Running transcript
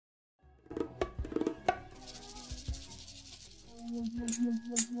Peace,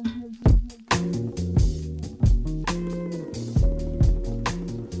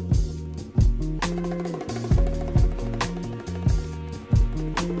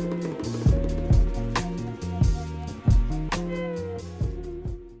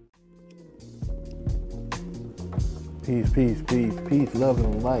 love,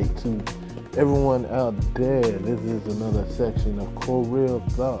 and light to everyone out there. This is another section of Correal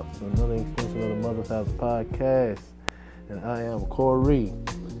Thoughts, another extension of the Mother's House podcast, and I am Corey.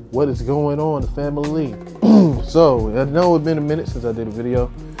 What is going on, family? So, I know it's been a minute since I did a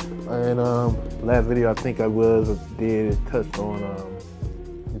video, and last video I think I touched on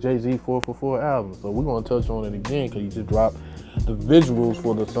Jay-Z 444 album, so we're going to touch on it again because he just dropped the visuals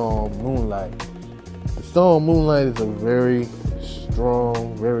for the song Moonlight. The song Moonlight is a very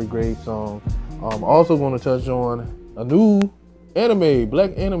strong, very great song. I'm also going to touch on a new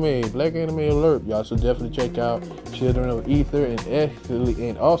black anime alert. Y'all should definitely check out Children of Ether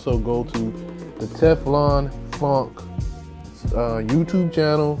and also go to the Teflon Funk YouTube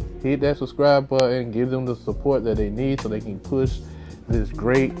channel. Hit that subscribe button, give them the support that they need so they can push this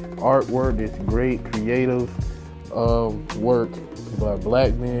great artwork, this great creative work by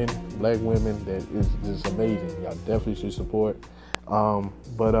black men, black women that is just amazing. Y'all definitely should support.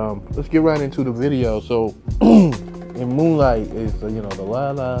 Let's get right into the video. So in Moonlight is the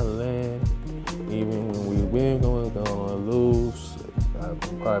la la land, even when we win gonna lose. I'm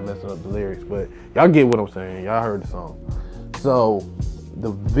probably messing up the lyrics, but y'all get what I'm saying. Y'all heard the song. So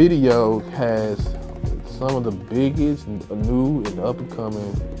the video has some of the biggest new and up and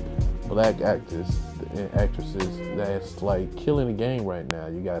coming black actors and actresses that's like killing the game right now.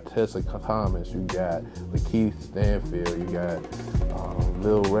 You got Tessa Thomas, you got Lakeith Stanfield, you got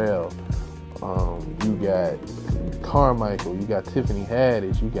Lil Rel, you got Carmichael, you got Tiffany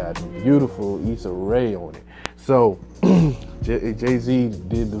Haddish, you got beautiful Issa Rae on it. So Jay-Z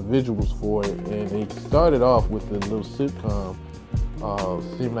did the visuals for it, and they started off with the little sitcom.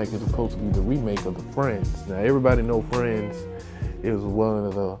 Seemed like it's supposed to be the remake of the Friends. Now everybody know Friends is one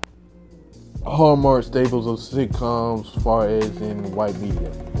of the hallmark staples of sitcoms as far as in white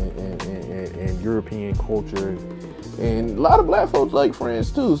media and European culture, and a lot of black folks like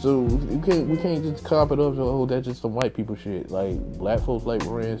Friends too, so we can't just cop it up so, oh, that's just some white people shit. Like, black folks like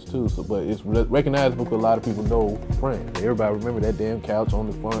Friends too, so but it's recognizable because a lot of people know Friends. Everybody remember that damn couch on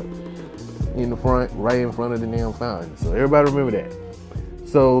the front, right in front of the damn fountain, so everybody remember that.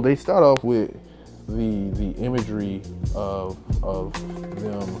 So they start off with the imagery of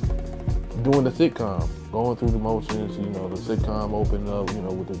them doing the sitcom, going through the motions, the sitcom opening up,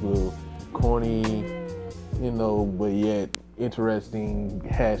 with the little corny, but yet interesting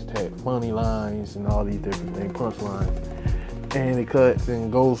hashtag funny lines and all these different things, punchlines. And it cuts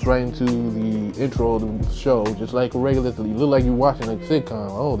and goes right into the intro of the show, just like regularly. You look like you're watching a sitcom.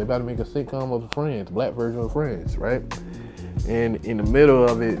 Oh, they about to make a sitcom of Friends, black version of Friends, right? And in the middle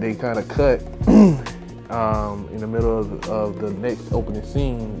of it, they kind of cut in the middle of the next opening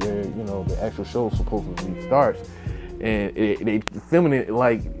scene where the actual show supposedly starts, and they filming it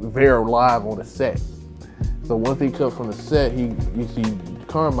like they're live on the set. So once they cut from the set, you see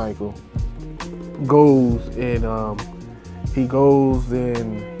Carmichael goes and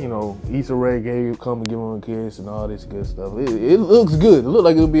Issa Rae come and give him a kiss and all this good stuff. It looks good. It looks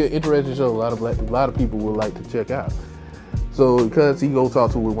like it'll be an interesting show. A lot of people would like to check out. So because he go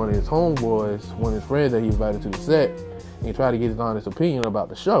talk to one of his homeboys, one of his friends that he invited to the set, and try to get his honest opinion about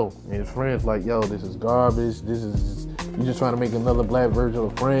the show. And his friend's like, yo, this is garbage. You just trying to make another black version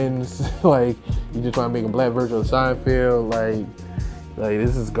of Friends. Like, you just trying to make a black version of Seinfeld. Like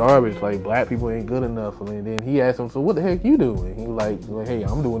this is garbage. Like, black people ain't good enough. And then he asked him, so what the heck you doing? He like, hey,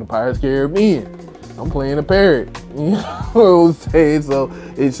 I'm doing the Pirates of the Caribbean. I'm playing a parrot. You know what I'm saying? So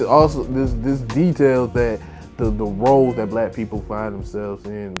it's also this details that the roles that black people find themselves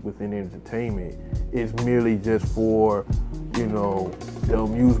in within entertainment is merely just for, the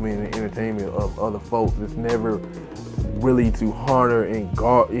amusement and entertainment of other folks. It's never really to harness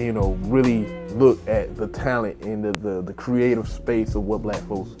and really look at the talent and the creative space of what black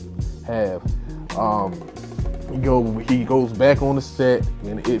folks have. He goes back on the set,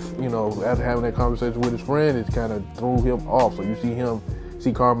 and after having that conversation with his friend, it's kind of threw him off. So you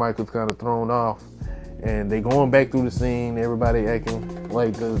see Carmichael's kind of thrown off. And they going back through the scene, everybody acting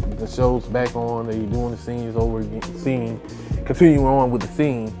like the show's back on, they doing the scenes over again, continuing on with the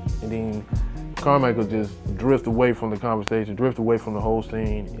scene, and then Carmichael just drifts away from the conversation, drifts away from the whole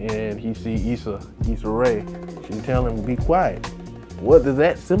scene, and he see Issa Rae. She tell him to be quiet. What does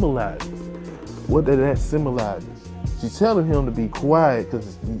that symbolize? She's telling him to be quiet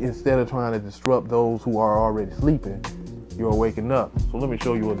because instead of trying to disrupt those who are already sleeping, you're waking up. So let me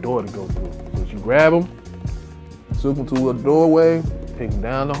show you a door to go through. So she grab him, took him to a doorway, take him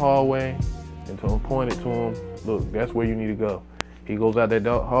down the hallway, and pointed to him, look, that's where you need to go. He goes out that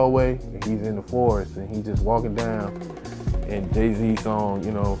hallway, and he's in the forest, and he's just walking down. And Jay-Z song,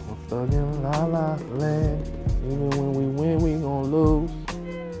 you know, I'm stuck in La La Land. Even when we win, we gon' lose.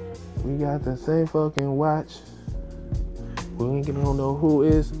 We got the same fucking watch. We ain't gonna know who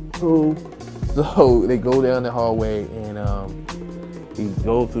is who. So they go down the hallway, and he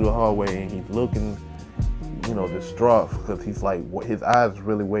goes through the hallway, and he's looking, you know, distraught, because he's like, his eyes is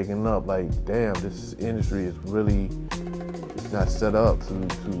really waking up. Like, damn, this industry is really not set up to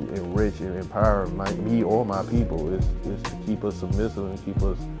enrich and empower me or my people. It's to keep us submissive and keep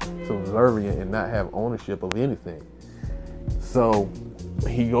us subservient and not have ownership of anything. So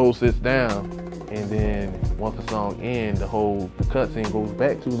he goes, sits down, and then once the song ends, the cutscene goes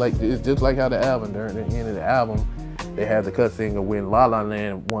back to, like, it's just like how the album, during the end of the album, they have the cutscene of when La La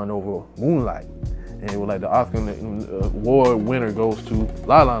Land won over Moonlight. And it was like the Oscar award winner goes to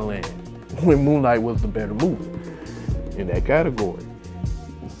La La Land, when Moonlight was the better movie in that category.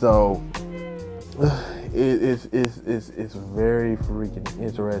 So it's very freaking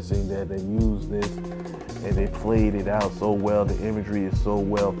interesting that they use this and they played it out so well. The imagery is so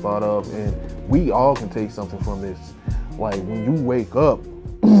well thought of, and we all can take something from this. Like, when you wake up,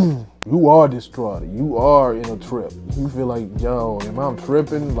 you are distraught. You are in a trip. You feel like, yo, am I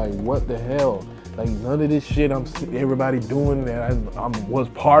tripping? Like, what the hell? Like, none of this shit everybody doing that I was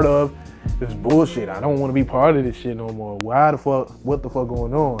part of, this bullshit. I don't want to be part of this shit no more. Why the fuck? What the fuck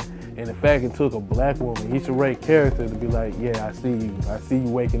going on? And the fact it took a black woman, Issa Rae character, to be like, yeah, I see you. I see you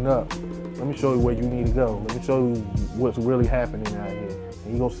waking up. Let me show you where you need to go. Let me show you what's really happening out here.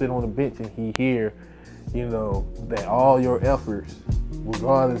 And you gonna sit on the bench and he hear, you know, that all your efforts,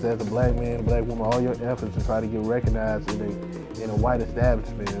 regardless as a black man, a black woman, all your efforts to try to get recognized in a white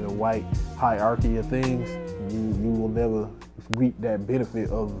establishment, in a white hierarchy of things, you will never reap that benefit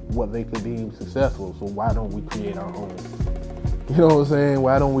of what they could deem successful. So why don't we create our own? You know what I'm saying?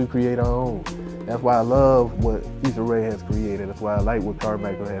 Why don't we create our own? That's why I love what Issa Rae has created. That's why I like what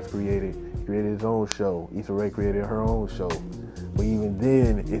Carmichael has created. He created his own show. Issa Rae created her own show. But even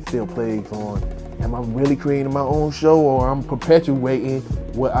then, it still plays on, am I really creating my own show, or I'm perpetuating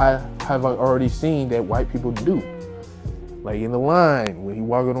what I have already seen that white people do? Like in The Line, when he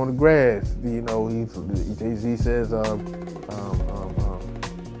walking on the grass, you know, Jay-Z says,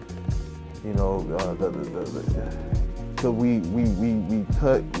 you know, cause we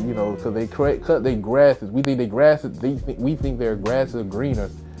cut, you know, cause they cut their grasses. We think we think their grasses are greener,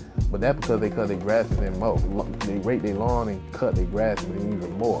 but that's because they cut their grasses and they rake their lawn and cut their grasses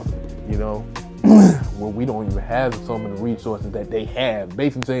even more, you know. Well, we don't even have some of the resources that they have.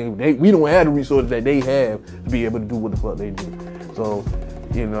 Basically saying we don't have the resources that they have to be able to do what the fuck they do. So,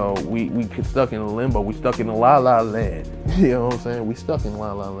 you know, we get stuck in a limbo. We stuck in a La La Land. You know what I'm saying? We stuck in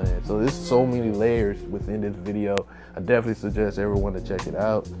La La Land. So there's so many layers within this video. I definitely suggest everyone to check it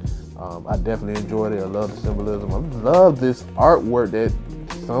out. I definitely enjoyed it. I love the symbolism. I love this artwork that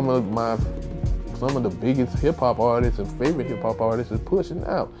some of the biggest hip-hop artists and favorite hip-hop artists is pushing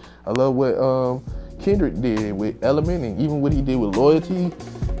out. I love what Kendrick did with Element, and even what he did with Loyalty,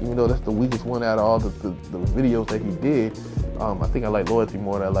 even though that's the weakest one out of all the videos that he did. I think I like Loyalty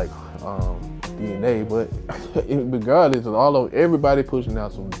more than I like DNA, but regardless of everybody pushing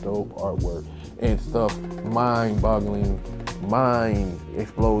out some dope artwork and stuff, mind-boggling, mind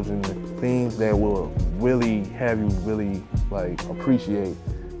explosion, things that will really have you really like appreciate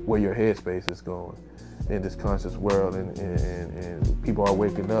where your headspace is going in this conscious world, and people are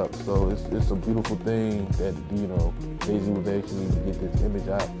waking up. So it's a beautiful thing that, you know, Jay-Z was actually to get this image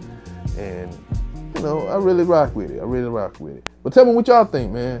out, and you know, I really rock with it. But tell me what y'all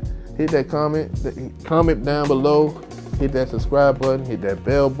think, man. Hit that comment down below. Hit that subscribe button, hit that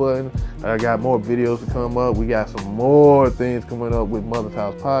bell button. I got more videos to come up. We got some more things coming up with Mother's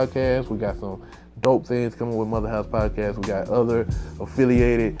House Podcast. We got some dope things coming with Mother House Podcast. We got other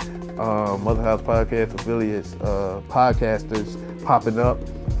affiliated Mother House Podcast affiliates, podcasters popping up.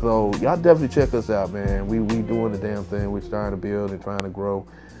 So y'all definitely check us out, man. We doing the damn thing. We're trying to build and trying to grow.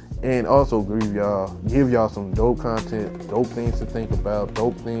 And also give y'all some dope content, dope things to think about,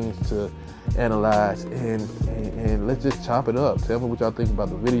 dope things to analyze, and let's just chop it up. Tell me what y'all think about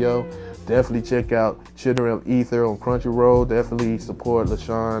the video. Definitely check out Children of Ether on Crunchyroll. Definitely support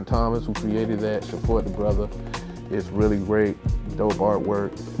LaShawn Thomas, who created that. Support the brother. It's really great, dope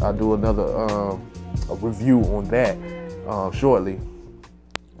artwork. I'll do another a review on that shortly,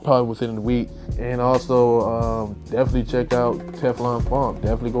 probably within the week. And also definitely check out Teflon Funk.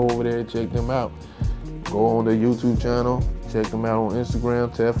 Definitely go over there and check them out. Go on their YouTube channel. Check them out on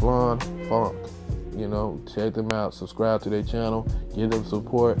Instagram, Teflon Funk. You know, check them out. Subscribe to their channel. Give them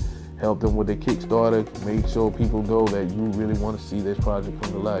support. Help them with their Kickstarter. Make sure people know that you really want to see this project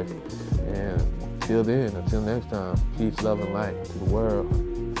come to life. And until next time, peace, love, and light to the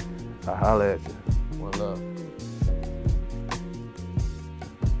world. I holla at you. One love.